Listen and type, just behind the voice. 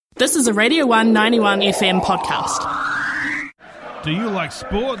This is a Radio 1 91 FM podcast. Do you like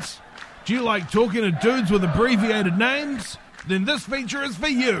sports? Do you like talking to dudes with abbreviated names? Then this feature is for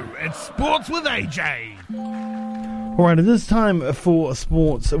you. It's Sports with AJ. All right, it is time for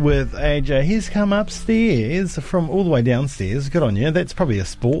Sports with AJ. He's come upstairs from all the way downstairs. Good on you. That's probably a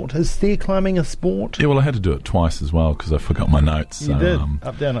sport. Is stair climbing a sport? Yeah, well, I had to do it twice as well because I forgot my notes. You did?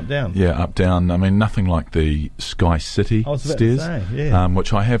 Up, down, up, down. Yeah, up, down. I mean, nothing like the Sky City stairs,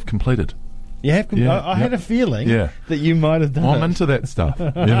 which I have completed. You have. I had a feeling that you might have done I'm into that stuff, you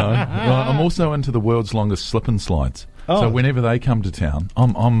know. Well, I'm also into the world's longest slip and slides. So whenever they come to town,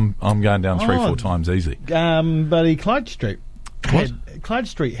 I'm going down 3-4 times easy. Buddy, Clyde Street. Clyde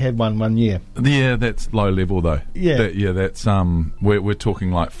Street had one year. Yeah, that's low level though. Yeah, that's we're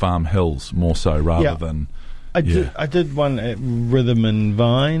talking like Farm Hills more so rather than. I did one at Rhythm and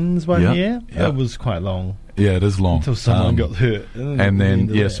Vines one year. Yeah. It was quite long. Yeah, it is long until someone got hurt. And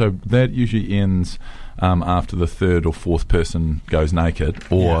then so that usually ends after the third or fourth person goes naked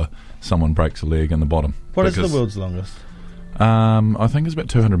or someone breaks a leg in the bottom. What is the world's longest? I think it's about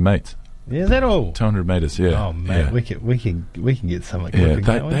 200 metres. Yeah, is that all? 200 metres, yeah. Oh man, we can get something. Yeah,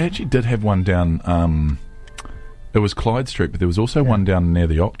 they actually did have one down. It was Clyde Street, but there was also one down near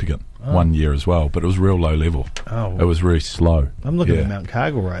the Octagon 1 year as well. But it was real low level. Oh, it was really slow. I'm looking at Mount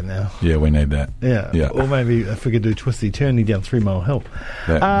Cargill right now. Yeah, we need that. Yeah. Or maybe if we could do twisty turny down 3 Mile Hill.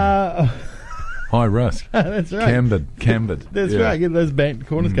 High risk. That's right. Cambered. That's right. Get those banked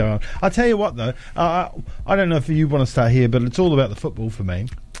corners going on. I'll tell you what, though. I don't know if you want to start here, but it's all about the football for me.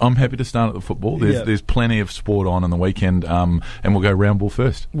 I'm happy to start at the football. There's plenty of sport on in the weekend, and we'll go round ball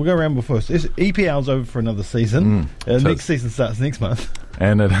first. EPL's over for another season. Next season starts next month.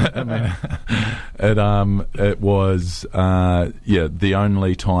 And it was the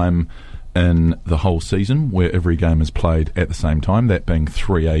only time in the whole season where every game is played at the same time, that being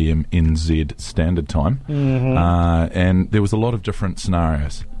 3 a.m. NZ Standard Time. Mm-hmm. And there was a lot of different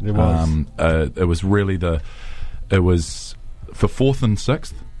scenarios. There was. It was really it was for 4th and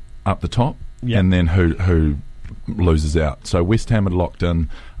 6th up the top, and then who loses out. So West Ham had locked in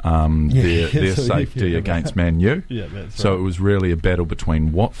their safety against Man U. Yeah, that's right. So it was really a battle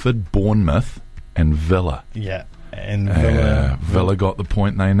between Watford, Bournemouth and Villa. Yeah. And Villa got the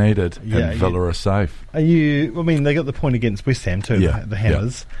point they needed, and Villa are safe. They got the point against West Ham too, the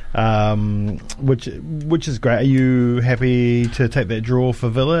Hammers, which is great. Are you happy to take that draw for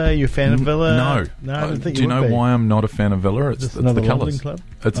Villa? Are you a fan of Villa? No. I don't think do you know why I'm not a fan of Villa? It's the colours. Club?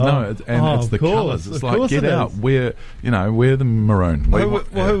 It's the colours. It's like, get out. We're the maroon.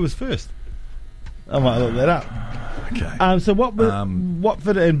 Who was first? I might look that up. Okay. So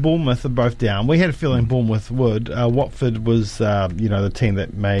Watford and Bournemouth are both down. We had a feeling Bournemouth would. Watford was, the team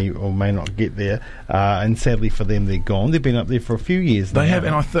that may or may not get there. And sadly for them, they're gone. They've been up there for a few years now. They have,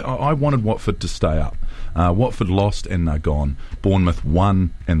 and I wanted Watford to stay up. Watford lost and they're gone. Bournemouth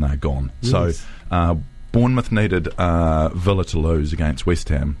won and they're gone. Yes. So Bournemouth needed Villa to lose against West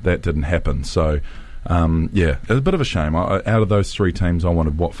Ham. That didn't happen. So... it's a bit of a shame. Out of those 3 teams, I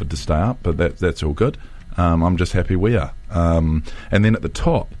wanted Watford to stay up, but that's all good. I'm just happy we are. And then at the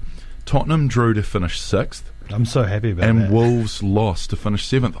top, Tottenham drew to finish 6th. I'm so happy about that. And Wolves lost to finish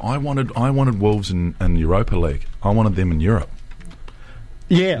 7th. I wanted Wolves in Europa League. I wanted them in Europe.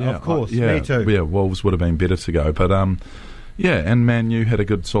 Yeah, of course. Me too. Yeah, Wolves would have been better to go. But, and Man U had a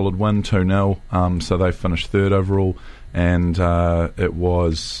good solid win, 2-0. So they finished 3rd overall. And it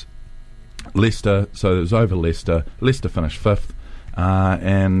was... Leicester, so it was over Leicester. Leicester finished 5th,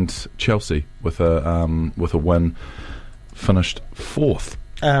 and Chelsea with a win finished 4th.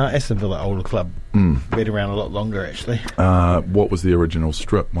 Aston Villa, older club, been around a lot longer actually. What was the original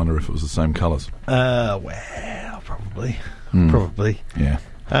strip? Wonder if it was the same colours. Probably. Yeah.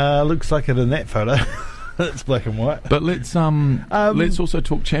 Looks like it in that photo. It's black and white. But let's also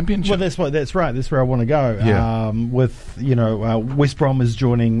talk Championship. Well, that's right. That's where I want to go. Yeah. West Brom is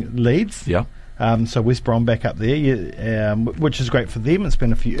joining Leeds. Yeah. So West Brom back up there, which is great for them. It's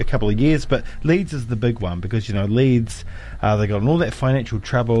been a couple of years, but Leeds is the big one because Leeds they got all that financial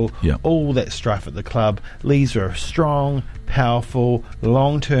trouble, all that strife at the club. Leeds are a strong, powerful,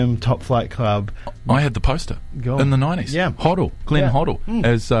 long-term top flight club. I had the poster in the 90s. Yeah, Glenn Hoddle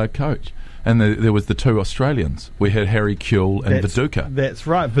as coach. And there was the 2 Australians. We had Harry Kewell and Viduka. That's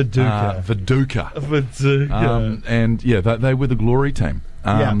right, Viduka. And they were the glory team.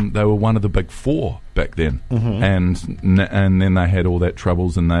 They were one of the big 4 back then. Mm-hmm. And then they had all that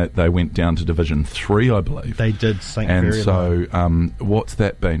troubles and they went down to Division 3, I believe. They did sink very low. And so what's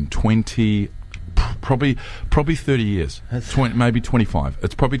that been? 20... Probably 30 years. Maybe 25.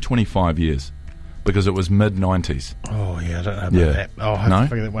 It's probably 25 years because it was mid-90s. Oh, yeah, I don't know about that. I'll have to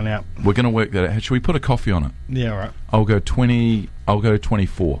figure that one out. We're going to work that out. Should we put a coffee on it? Yeah, all right. I'll go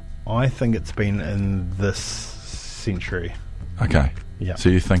 24. I think it's been in this century. Okay. Yeah. So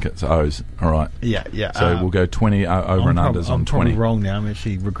you think it's O's. All right. Yeah. So we'll go 20 over and unders on 20. I'm wrong now. I'm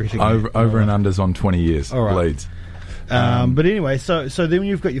actually regretting over and unders on 20 years. All right. Leeds. But anyway, so then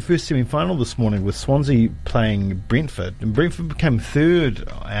you've got your first semi-final this morning with Swansea playing Brentford. And Brentford became third,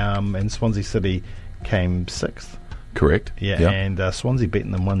 and Swansea City came sixth. Correct. Yeah, yep. And Swansea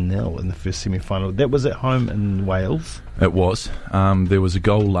beaten them 1-0 in the first semi-final. That was at home in Wales. It was. There was a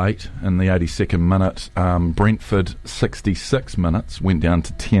goal late in the 82nd minute. Brentford, 66 minutes, went down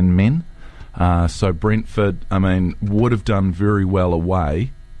to 10 men. So Brentford, would have done very well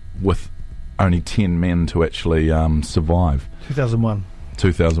away with only 10 men to actually survive.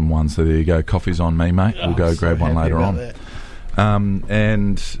 2001, so there you go. Coffee's on me, mate. We'll go grab one later on.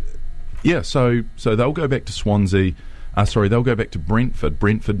 So they'll go back to Swansea. They'll go back to Brentford.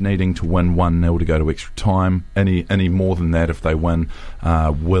 Brentford needing to win 1-0 to go to extra time. Any more than that, if they win,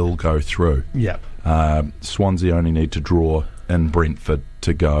 will go through. Yeah. Swansea only need to draw in Brentford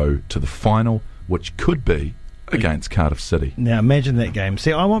to go to the final, which could be against Cardiff City. Now imagine that game.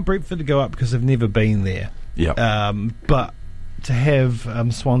 See, I want Brentford to go up because they've never been there. Yeah. But to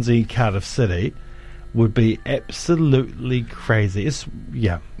have Swansea Cardiff City would be absolutely crazy.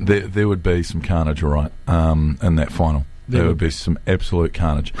 There would be some carnage, all right, in that final. There would be some absolute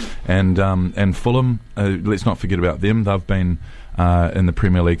carnage. And Fulham, let's not forget about them. They've been in the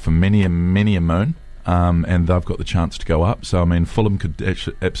Premier League for many a moon. And they've got the chance to go up. So, Fulham could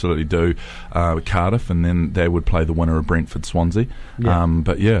absolutely do Cardiff, and then they would play the winner of Brentford-Swansea.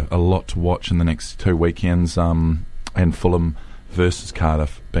 Yeah. A lot to watch in the next 2 weekends, and Fulham versus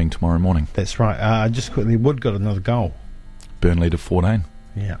Cardiff being tomorrow morning. That's right. Just quickly, Wood got another goal. Burnley to 14.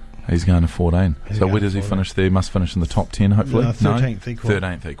 Yeah. He's going to 14. So where does he finish there? He must finish in the top 10, hopefully. 13th equal.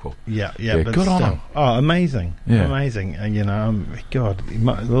 13th equal. Yeah, but good on him. Oh, amazing. Yeah. Amazing. God,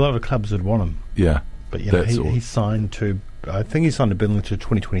 a lot of clubs would want him. Yeah. But he signed to, I think he signed to Burnley to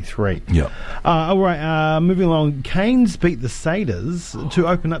 2023. Yeah. All right, moving along. Canes beat the Satyrs to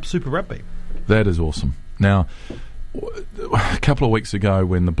open up Super Rugby. That is awesome. Now, a couple of weeks ago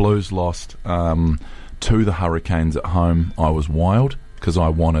when the Blues lost to the Hurricanes at home, I was wild because I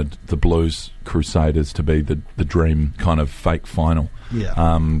wanted the Blues Crusaders to be the dream kind of fake final.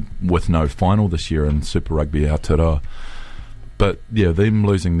 Yeah. With no final this year in Super Rugby Aotearoa. But, them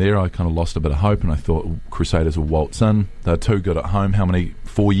losing there, I kind of lost a bit of hope, and I thought Crusaders will waltz in. They're too good at home. How many?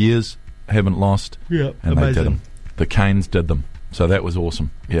 4 years? Haven't lost. Yeah, and amazing. They did them. The Canes did them. So that was awesome.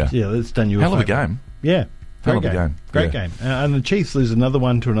 Yeah. Yeah, that's done you a hell favour. of a game. Yeah. Hell of a game. Great game. And the Chiefs lose another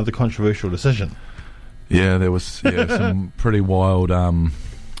one to another controversial decision. Yeah, there was some pretty wild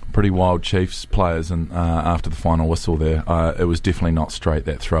Chiefs players, and after the final whistle there, it was definitely not straight,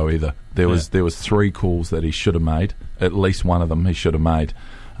 that throw either. There was 3 calls that he should have made. At least one of them he should have made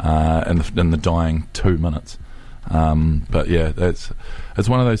in the dying 2 minutes. It's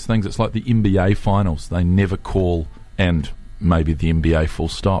one of those things. It's like the NBA finals. They never call, and maybe the NBA full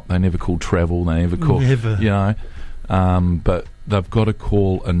stop. They never call travel. They never call. Never. But they've got to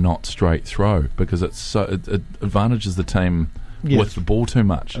call a not straight throw because it advantages the team with the ball too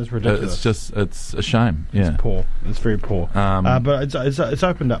much. It's ridiculous. It's a shame. Yeah. It's poor. It's very poor. But it's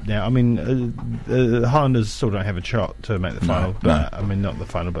opened up now. The Highlanders still don't have a shot to make the final. Not the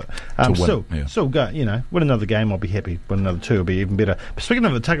final, but still go. Win another game, I'll be happy. Win another 2, will be even better. But speaking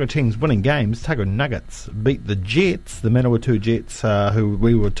of the Otago teams winning games, Otago Nuggets beat the Jets, the Manawatu Jets, who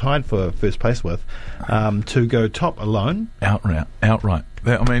we were tied for first place with, to go top alone. Outright.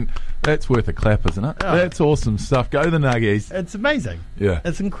 That's worth a clap, isn't it? Oh. That's awesome stuff. Go the Nuggies. It's amazing. Yeah.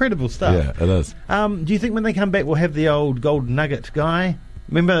 It's incredible stuff. Yeah, it is. Do you think when they come back we'll have the old gold nugget guy?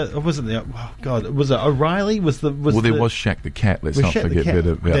 Remember, was it O'Reilly? There was Shaq the Cat. Let's not forget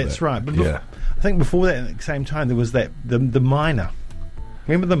about that. That's right. But I think before that, at the same time, there was the miner.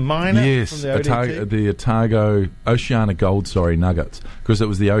 Remember the miner? Yes, from the the Otago Oceana Gold, Nuggets, because it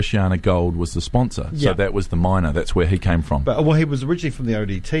was the Oceana Gold was the sponsor, so that was the miner. That's where he came from. But he was originally from the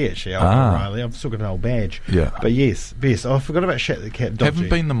ODT actually. O'Reilly. I've still got an old badge. Yeah, but yes. I forgot about Shaq the Cat. Dodgy. Haven't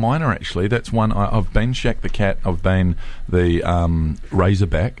been the miner actually. That's one. I've been Shaq the Cat. I've been the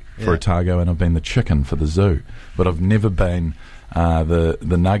Razorback for Otago, and I've been the chicken for the zoo. But I've never been the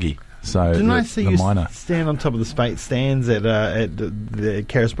Nuggie. So didn't I see you miner. stand on top of the stands at the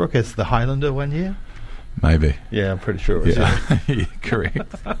Carisbrook as the Highlander one year? Maybe. Yeah, I'm pretty sure it was. Yeah,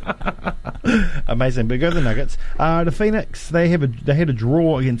 correct. Amazing. But go the Nuggets. The Phoenix, they had a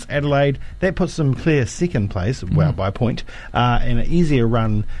draw against Adelaide. That puts them clear second place, by a point, and an easier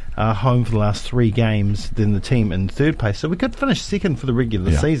run home for the last 3 games than the team in third place. So we could finish second for the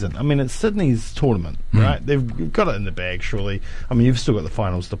regular season. I mean, it's Sydney's tournament, right? They've got it in the bag, surely. I mean, you've still got the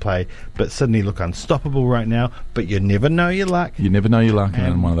finals to play, but Sydney look unstoppable right now. But you never know your luck. You never know your luck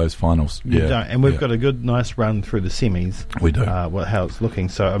in one of those finals. You don't. And we've got a good, nice run through the semis. We do. How it's looking.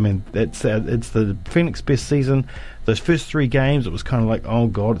 So, I mean, it's the Phoenix best season. Those first 3 games, it was kind of like, oh,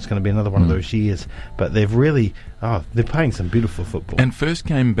 God, it's going to be another one of those years. But they've really, they're playing some beautiful football. And first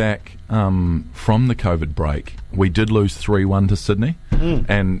came back from the COVID break, we did lose 3-1 to Sydney,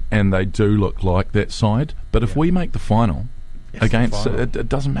 and they do look like that side. But if we make the final against, it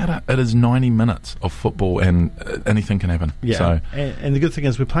doesn't matter. It is 90 minutes of football, and anything can happen. Yeah, so, and the good thing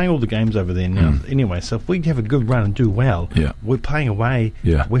is we're playing all the games over there now anyway. So if we have a good run and do well, we're playing away.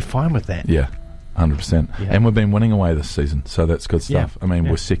 Yeah. We're fine with that. Yeah. 100%. And we've been winning away this season, so that's good stuff. I mean,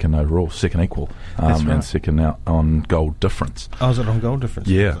 we're second overall, second equal, and second out on goal difference. Oh, is it on goal difference?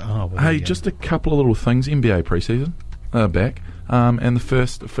 Yeah. Hey, just a couple of little things. NBA preseason back, and the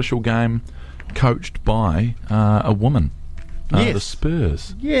first official game coached by a woman, the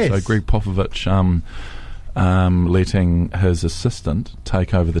Spurs. Yes. So Greg Popovich letting his assistant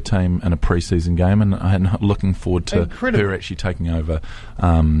take over the team in a pre-season game, and looking forward to her actually taking over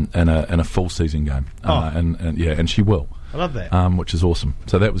in a full season game. And she will. I love that. Which is awesome.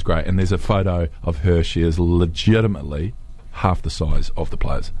 So that was great. And there's a photo of her. She is legitimately half the size of the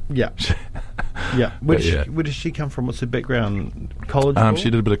players. Yeah. Where does she come from? What's her background? College ball? She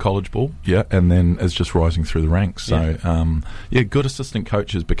did a bit of college ball, and then is just rising through the ranks. So, good assistant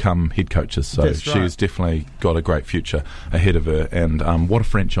coaches become head coaches. So she's definitely got a great future ahead of her. And what a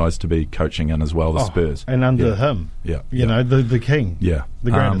franchise to be coaching in as well, the Spurs. And under him, you know, the king. Yeah.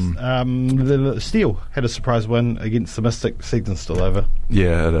 The greatest. The Steel had a surprise win against the Mystic. Season's still over.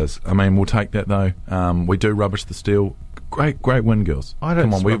 Yeah, it is. I mean, we'll take that, though. We do rubbish the Steel. Great win, girls.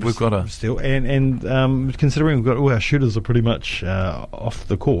 Come on, we've got a Steel, and considering we've got all our shooters are pretty much off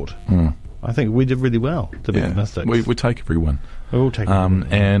the court, I think we did really well to beat the Mystics. We take every win. We will take every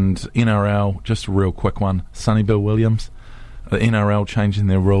win. And NRL, just a real quick one. Sonny Bill Williams, the NRL changing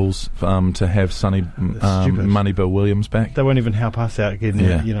their rules to have Money Bill Williams back. They won't even help us out getting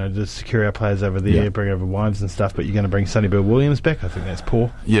to secure our players over there, bring over wives and stuff. But you're going to bring Sonny Bill Williams back? I think that's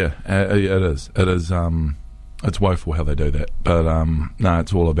poor. Yeah, it is. It is. It's woeful how they do that, but no,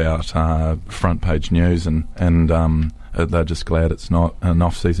 it's all about front page news, and they're just glad it's not an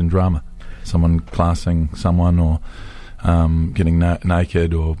off-season drama. Someone classing someone, or getting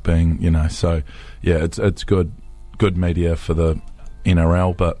naked, or being, So it's good media for the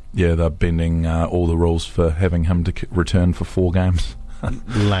NRL, but they're bending all the rules for having him to return for 4 games.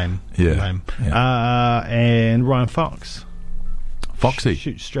 Lame. Lame. Yeah. And Ryan Fox, Foxy,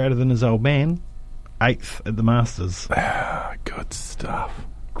 shoots straighter than his old man. 8th at the Masters. Good stuff.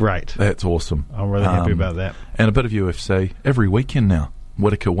 Great. That's awesome. I'm really happy about that. And a bit of UFC every weekend now.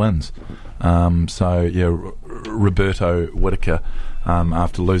 Whittaker wins. Roberto Whittaker,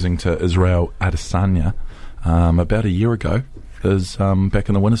 after losing to Israel Adesanya about a year ago, is back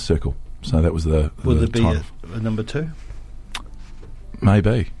in the winner's circle. So that was the Will it be a number 2?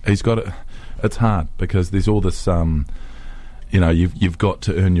 Maybe. He's got it. It's hard because there's all this... you've got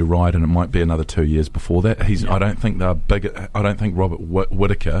to earn your right, and it might be another 2 years before that. I don't think they're big. I don't think Robert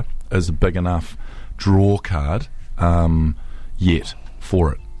Whittaker is a big enough draw card yet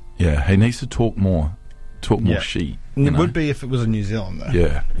for it. Yeah, he needs to talk more sheet. It would be if it was in New Zealand, though.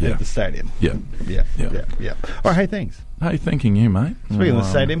 Yeah. At the stadium. Yeah. All right, hey, thanks. Hey, thanking you, mate. Speaking of the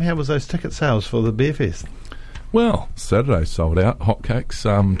stadium, how was those ticket sales for the Beer Fest? Well, Saturday sold out, hotcakes,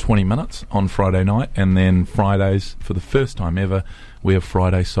 20 minutes on Friday night, and then Fridays, for the first time ever, we have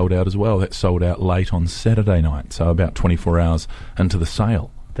Friday sold out as well. That sold out late on Saturday night, so about 24 hours into the sale.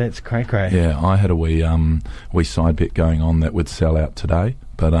 That's cray-cray. Yeah, I had a wee side bet going on that would sell out today,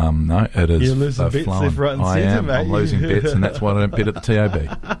 but no, it is. You're losing bets left, right and centre, mate. I'm losing bets, and that's why I don't bet at the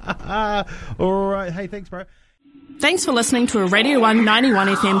TAB. All right, hey, thanks, bro. Thanks for listening to a Radio 1 91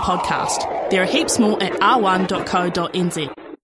 FM podcast. There are heaps more at r1.co.nz.